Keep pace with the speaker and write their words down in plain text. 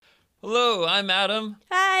Hello, I'm Adam,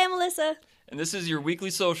 Hi, I'm Alyssa. and this is your weekly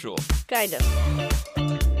social. Kind of.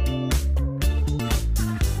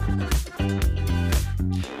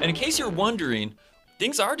 And in case you're wondering,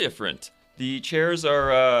 things are different. The chairs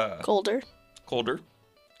are Colder. colder,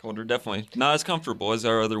 definitely. Not as comfortable as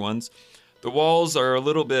our other ones. The walls are a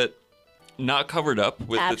little bit not covered up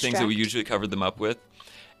with the things that we Abstract. usually cover them up with.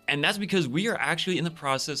 And that's because we are actually in the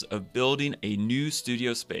process of building a new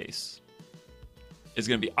studio space. It's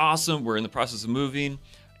going to be awesome. We're in the process of moving,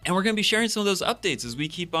 and we're going to be sharing some of those updates as we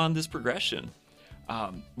keep on this progression.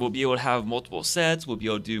 We'll be able to have multiple sets. We'll be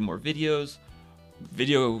able to do more video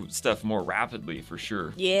stuff more rapidly for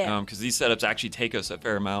sure. Yeah. Because these setups actually take us a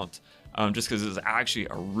fair amount, just because it's actually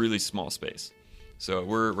a really small space. So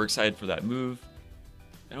we're excited for that move,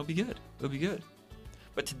 and it'll be good. It'll be good.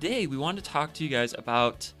 But today we wanted to talk to you guys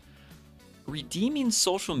about redeeming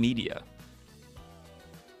social media.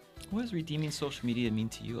 What does redeeming social media mean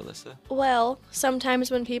to you, Alyssa? Well, sometimes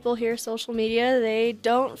when people hear social media, they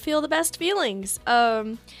don't feel the best feelings.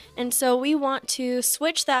 And so we want to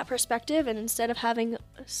switch that perspective, and instead of having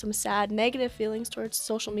some sad, negative feelings towards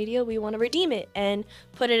social media, we want to redeem it and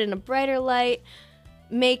put it in a brighter light,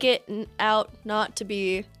 make it out not to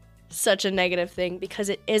be such a negative thing, because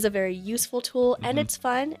it is a very useful tool, and it's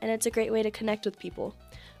fun, and it's a great way to connect with people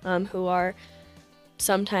who are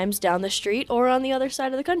sometimes down the street or on the other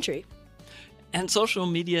side of the country. And social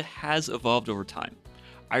media has evolved over time.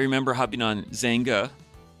 I remember hopping on Zanga,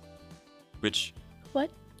 which What?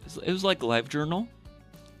 it was like LiveJournal.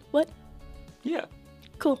 What? Yeah,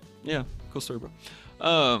 Cool. yeah, cool story, bro.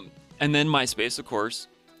 And then MySpace, of course.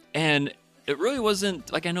 And it really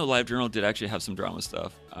wasn't, like, I know LiveJournal did actually have some drama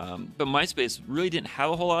stuff, but MySpace really didn't have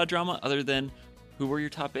a whole lot of drama other than who were your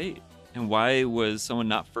top 8 and why was someone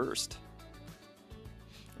not first.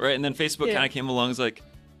 Right, and then Facebook Yeah. kind of came along and was like,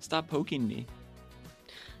 stop poking me.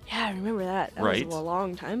 Yeah, I remember that. That Right. was a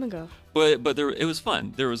long time ago. But it was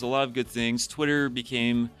fun. There was a lot of good things. Twitter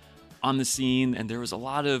became on the scene, and there was a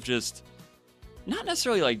lot of just, not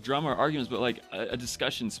necessarily like drama or arguments, but like a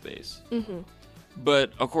discussion space. Mm-hmm.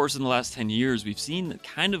 But of course, in the last 10 years, we've seen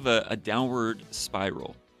kind of a downward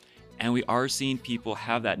spiral. And we are seeing people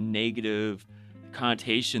have that negative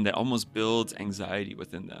connotation that almost builds anxiety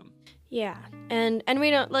within them. Yeah, and we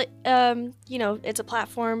don't like it's a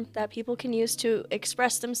platform that people can use to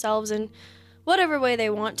express themselves in whatever way they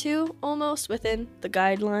want to, almost within the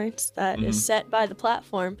guidelines that is set by the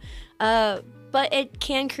platform. But it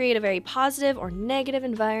can create a very positive or negative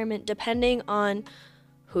environment depending on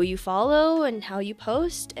who you follow and how you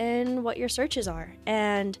post and what your searches are.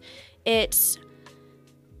 And it's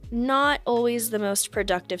not always the most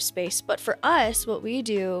productive space, but for us, what we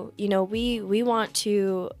do, we want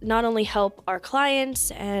to not only help our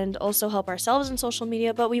clients and also help ourselves in social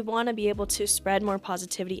media, but we want to be able to spread more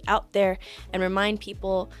positivity out there and remind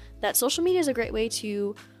people that social media is a great way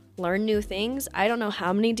to learn new things. I don't know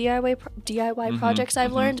how many DIY projects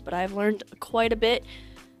I've learned, but I've learned quite a bit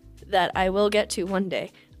that I will get to one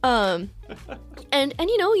day. And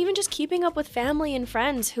even just keeping up with family and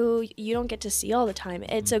friends who you don't get to see all the time.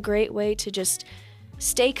 It's a great way to just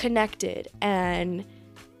stay connected, and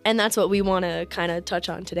that's what we want to kind of touch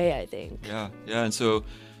on today, I think. Yeah. And so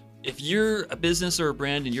if you're a business or a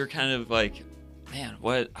brand and you're kind of like, man,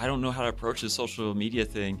 I don't know how to approach this social media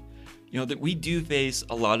thing, that we do face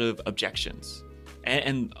a lot of objections,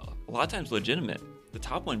 and a lot of times legitimate. The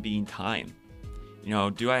top one being time.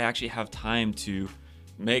 Do I actually have time to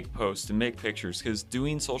make posts and make pictures? Because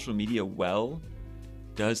doing social media well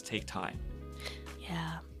does take time.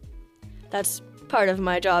 Yeah, that's part of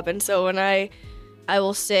my job. And so when I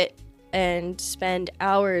will sit and spend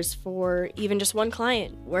hours for even just one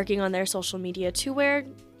client working on their social media, to where,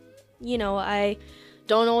 I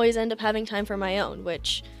don't always end up having time for my own,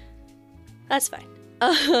 which that's fine.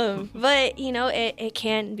 But it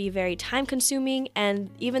can be very time consuming,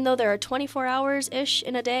 and even though there are 24 hours-ish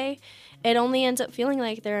in a day, it only ends up feeling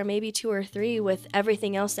like there are maybe 2 or 3 with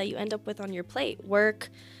everything else that you end up with on your plate: work,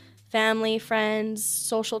 family, friends,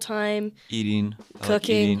 social time, Eating,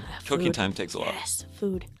 cooking. Cooking Food. time takes a while. Yes,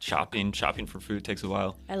 food. Shopping for food takes a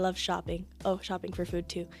while. I love shopping. Oh, shopping for food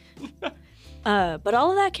too. But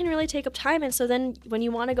all of that can really take up time, and so then when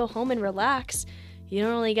you want to go home and relax, you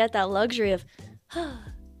don't really get that luxury of,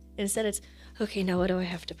 instead it's, okay, now what do I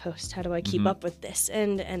have to post? How do I keep up with this?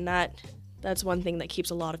 And that's one thing that keeps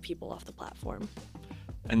a lot of people off the platform.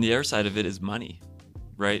 And the other side of it is money,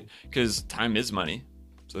 right? Because time is money.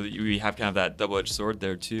 So we have kind of that double-edged sword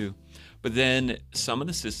there too. But then some of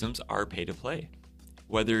the systems are pay to play.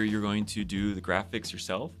 Whether you're going to do the graphics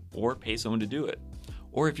yourself or pay someone to do it.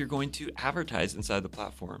 Or if you're going to advertise inside the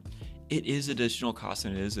platform. it is additional cost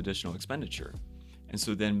and it is additional expenditure. And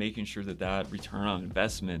so then making sure that return on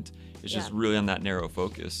investment is just really on that narrow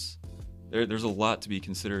focus. There's a lot to be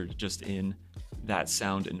considered just in that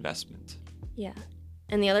sound investment. Yeah.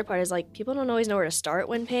 And the other part is like, people don't always know where to start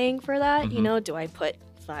when paying for that. You know, do I put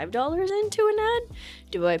 $5 into an ad?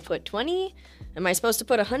 Do I put 20? Am I supposed to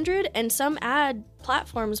put 100? And some ad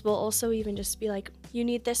platforms will also even just be like, you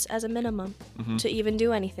need this as a minimum to even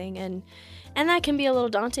do anything. And that can be a little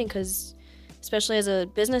daunting because especially as a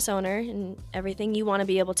business owner and everything, you want to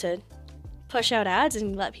be able to push out ads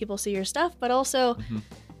and let people see your stuff, but also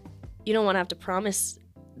you don't want to have to promise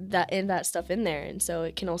that stuff in there. And so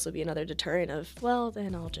it can also be another deterrent of, well,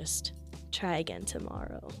 then I'll just try again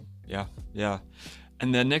tomorrow. Yeah.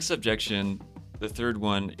 And the next objection, the third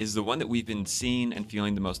one, is the one that we've been seeing and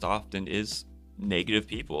feeling the most often is negative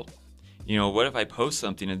people. You know, what if I post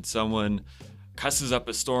something and someone cusses up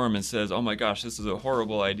a storm and says, oh my gosh, this is a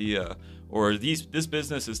horrible idea, or this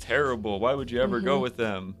business is terrible, why would you ever go with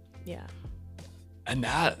them? Yeah. And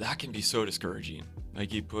that can be so discouraging.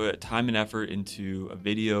 Like, you put time and effort into a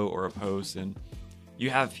video or a post and you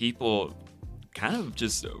have people kind of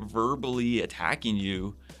just verbally attacking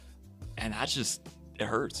you, and that just, it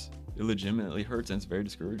hurts. It legitimately hurts, and it's very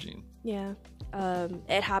discouraging. Yeah.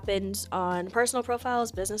 It happens on personal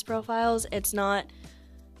profiles, business profiles. It's not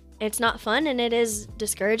fun, and it is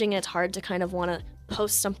discouraging. It's hard to kind of want to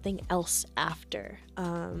post something else after,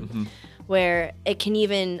 where it can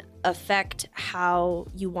even affect how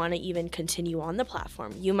you want to even continue on the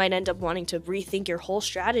platform. You might end up wanting to rethink your whole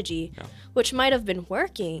strategy, which might have been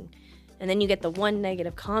working, and then you get the one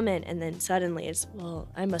negative comment, and then suddenly it's, well,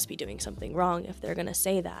 I must be doing something wrong if they're going to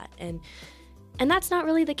say that. And that's not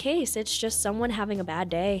really the case. It's just someone having a bad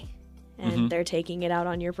day, and they're taking it out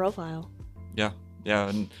on your profile. Yeah.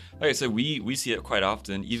 And like I said, we see it quite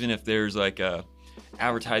often. Even if there's like a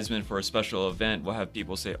advertisement for a special event, we'll have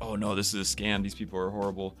people say, oh no, this is a scam, these people are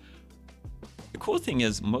horrible. The cool thing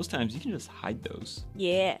is most times you can just hide those.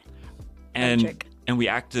 Yeah. And we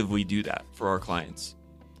actively do that for our clients.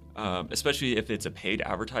 Especially if it's a paid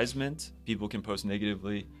advertisement, people can post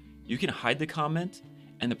negatively. You can hide the comment,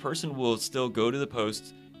 and the person will still go to the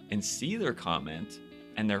post and see their comment,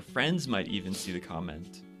 and their friends might even see the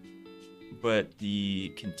comment. But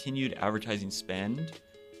the continued advertising spend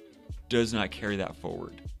does not carry that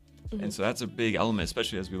forward. And so that's a big element,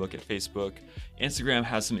 especially as we look at Facebook. Instagram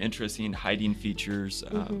has some interesting hiding features.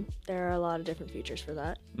 There are a lot of different features for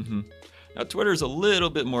that. Now, Twitter is a little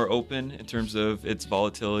bit more open in terms of its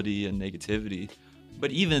volatility and negativity.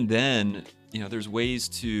 But even then, you know, there's ways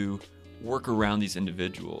to work around these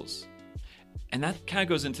individuals. And that kind of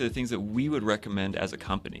goes into the things that we would recommend as a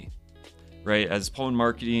company. Right? As Pullman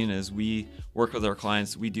Marketing, as we work with our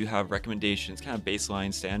clients, we do have recommendations, kind of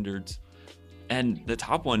baseline standards. And the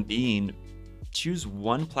top one being, choose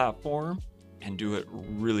one platform and do it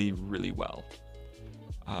really, really well.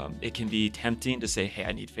 It can be tempting to say, hey,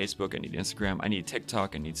 I need Facebook, I need Instagram, I need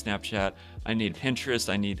TikTok, I need Snapchat, I need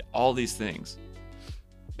Pinterest, I need all these things.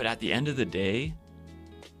 But at the end of the day,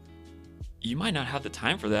 you might not have the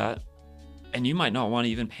time for that, and you might not want to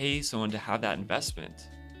even pay someone to have that investment.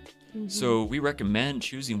 So we recommend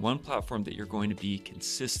choosing one platform that you're going to be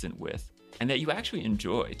consistent with and that you actually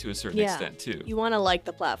enjoy to a certain extent too. You want to like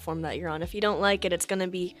the platform that you're on. If you don't like it, it's going to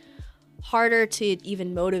be harder to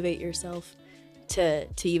even motivate yourself to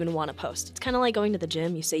even want to post. It's kind of like going to the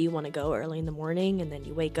gym. You say you want to go early in the morning, and then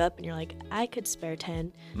you wake up and you're like, I could spare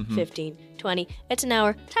 10, 15, 20. It's an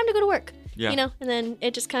hour. Time to go to work. You know, and then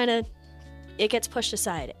it just kind of, it gets pushed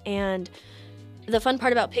aside. And the fun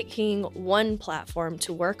part about picking one platform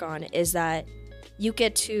to work on is that you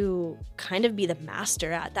get to kind of be the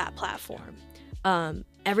master at that platform.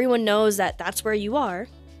 Everyone knows that that's where you are.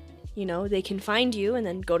 You know, they can find you and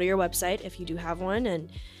then go to your website if you do have one and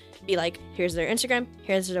be like, here's their Instagram,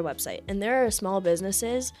 here's their website. And there are small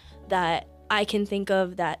businesses that I can think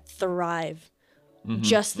of that thrive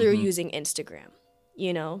just through using Instagram.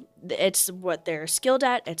 You know, it's what they're skilled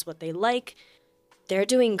at, it's what they like. They're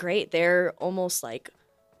doing great. They're almost like,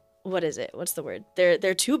 what is it? What's the word?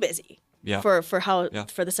 They're too busy for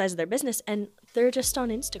the size of their business, and they're just on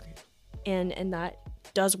Instagram. And that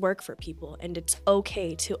does work for people, and it's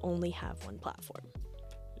okay to only have one platform.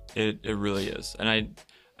 It really is. And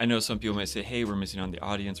I know some people might say, hey, we're missing on the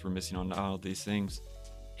audience, we're missing on all these things.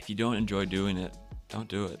 If you don't enjoy doing it, don't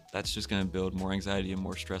do it. That's just going to build more anxiety and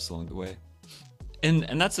more stress along the way.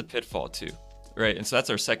 And that's a pitfall too, right? And so that's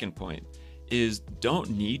our second point, is don't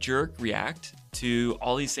knee-jerk react to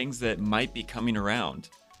all these things that might be coming around.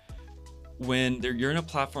 When you're in a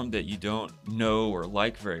platform that you don't know or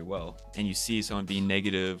like very well, and you see someone being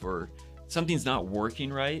negative or something's not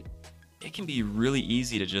working right, it can be really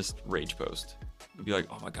easy to just rage post. You'd be like,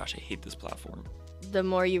 oh my gosh, I hate this platform. The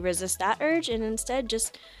more you resist that urge and instead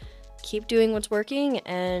just keep doing what's working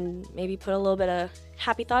and maybe put a little bit of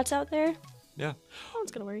happy thoughts out there. Yeah. No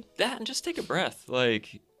one's gonna worry. That, and just take a breath.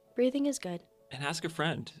 Like, Breathing is good. and ask a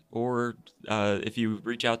friend. Or if you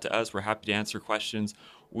reach out to us, we're happy to answer questions.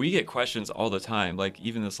 We get questions all the time. Like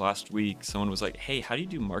even this last week, someone was like, hey, how do you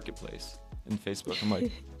do marketplace in Facebook? I'm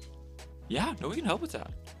like, yeah, no, we can help with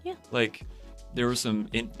that. Yeah. Like there was some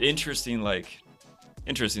interesting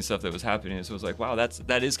stuff that was happening. So it was like, wow,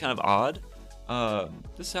 that is kind of odd.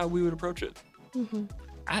 This is how we would approach it. Mm-hmm.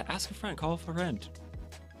 Ask a friend, call a friend,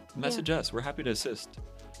 message us. We're happy to assist.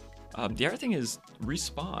 The other thing is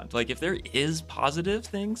respond. Like if there is positive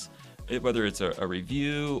things, whether it's a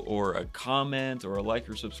review or a comment or a like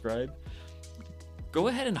or subscribe, go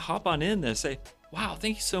ahead and hop on in there and say, wow,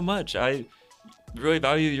 thank you so much. I really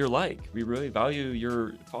value your like. We really value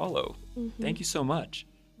your follow. Mm-hmm. Thank you so much.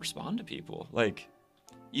 Respond to people. Like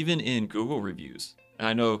even in Google reviews. And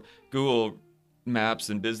I know Google Maps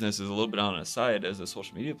and business is a little bit on a side as a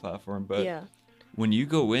social media platform, but Yeah. when you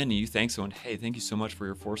go in and you thank someone, hey, thank you so much for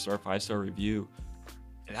your 4-star, 5-star review,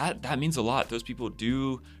 that means a lot. Those people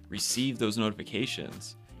do receive those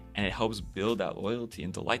notifications, and it helps build that loyalty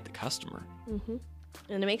and delight the customer. Mm-hmm.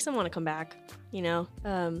 And it makes them want to come back,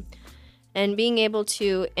 and being able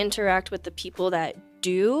to interact with the people that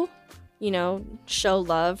do, show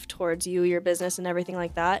love towards you, your business, and everything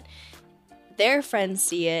like that. Their friends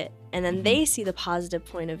see it, and then they see the positive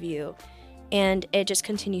point of view, and it just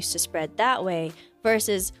continues to spread that way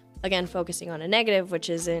versus, again, focusing on a negative, which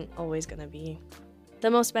isn't always going to be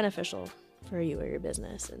the most beneficial for you or your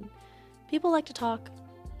business. And people like to talk,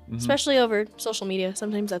 especially over social media.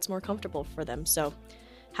 Sometimes that's more comfortable for them. So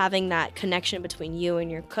having that connection between you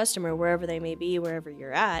and your customer, wherever they may be, wherever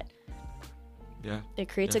you're at, it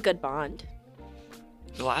creates a good bond.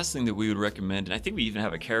 The last thing that we would recommend, and I think we even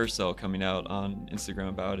have a carousel coming out on Instagram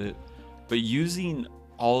about it, but using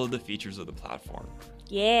all of the features of the platform.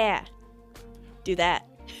 Yeah, do that.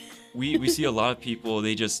 We see a lot of people,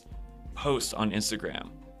 they just post on Instagram,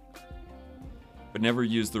 but never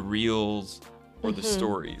use the reels or the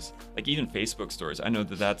stories. Like even Facebook stories. I know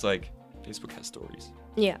that's like, Facebook has stories.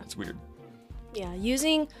 Yeah. It's weird. Yeah,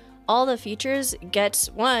 using all the features gets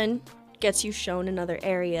you shown in other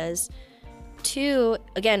areas. 2,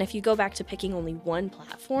 again, if you go back to picking only one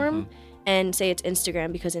platform and say it's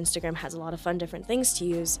Instagram, because Instagram has a lot of fun different things to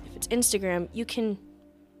use. If it's Instagram, you can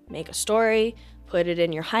make a story, put it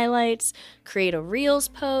in your highlights, create a Reels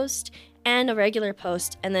post and a regular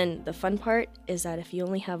post. And then the fun part is that if you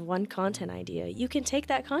only have one content idea, you can take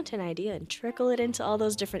that content idea and trickle it into all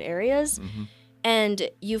those different areas. And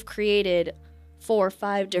you've created 4 or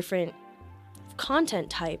 5 different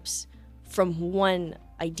content types from one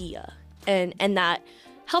idea. And that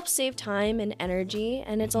helps save time and energy,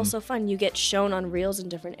 and it's also fun. You get shown on Reels in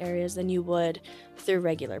different areas than you would through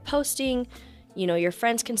regular posting. Your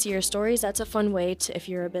friends can see your stories. That's a fun way to, if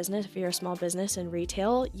you're a small business in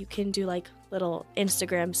retail, you can do like little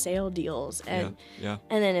Instagram sale deals and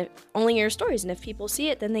then if, only your stories. And if people see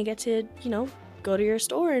it, then they get to, go to your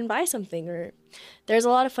store and buy something. Or there's a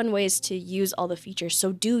lot of fun ways to use all the features.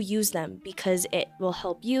 So do use them, because it will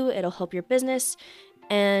help you, it'll help your business,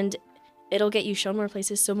 and it'll get you shown more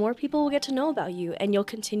places, so more people will get to know about you, and you'll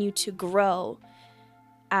continue to grow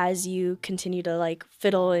as you continue to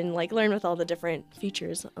fiddle and learn with all the different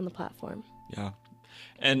features on the platform. Yeah.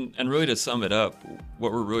 And really to sum it up,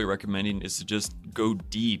 what we're really recommending is to just go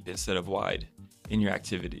deep instead of wide in your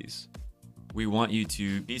activities. We want you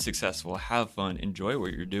to be successful, have fun, enjoy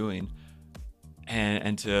what you're doing,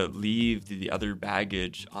 and to leave the other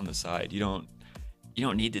baggage on the side. You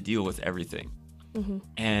don't need to deal with everything.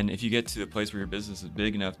 And if you get to the place where your business is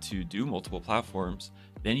big enough to do multiple platforms,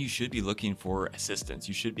 then you should be looking for assistance.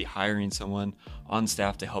 You should be hiring someone on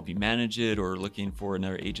staff to help you manage it, or looking for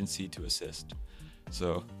another agency to assist.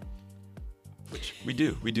 So, which we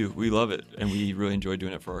do. We love it, and we really enjoy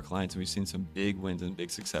doing it for our clients, and we've seen some big wins and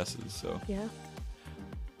big successes. So yeah.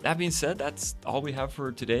 That being said, that's all we have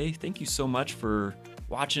for today. Thank you so much for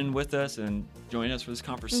watching with us and joining us for this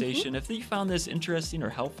conversation. If you found this interesting or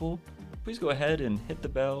helpful, please go ahead and hit the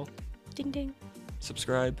bell. Ding ding.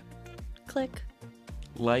 Subscribe. Click.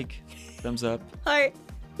 Like. Thumbs up. Heart.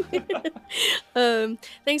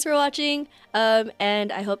 Thanks for watching.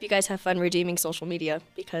 And I hope you guys have fun redeeming social media,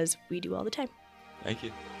 because we do all the time. Thank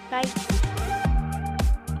you. Bye.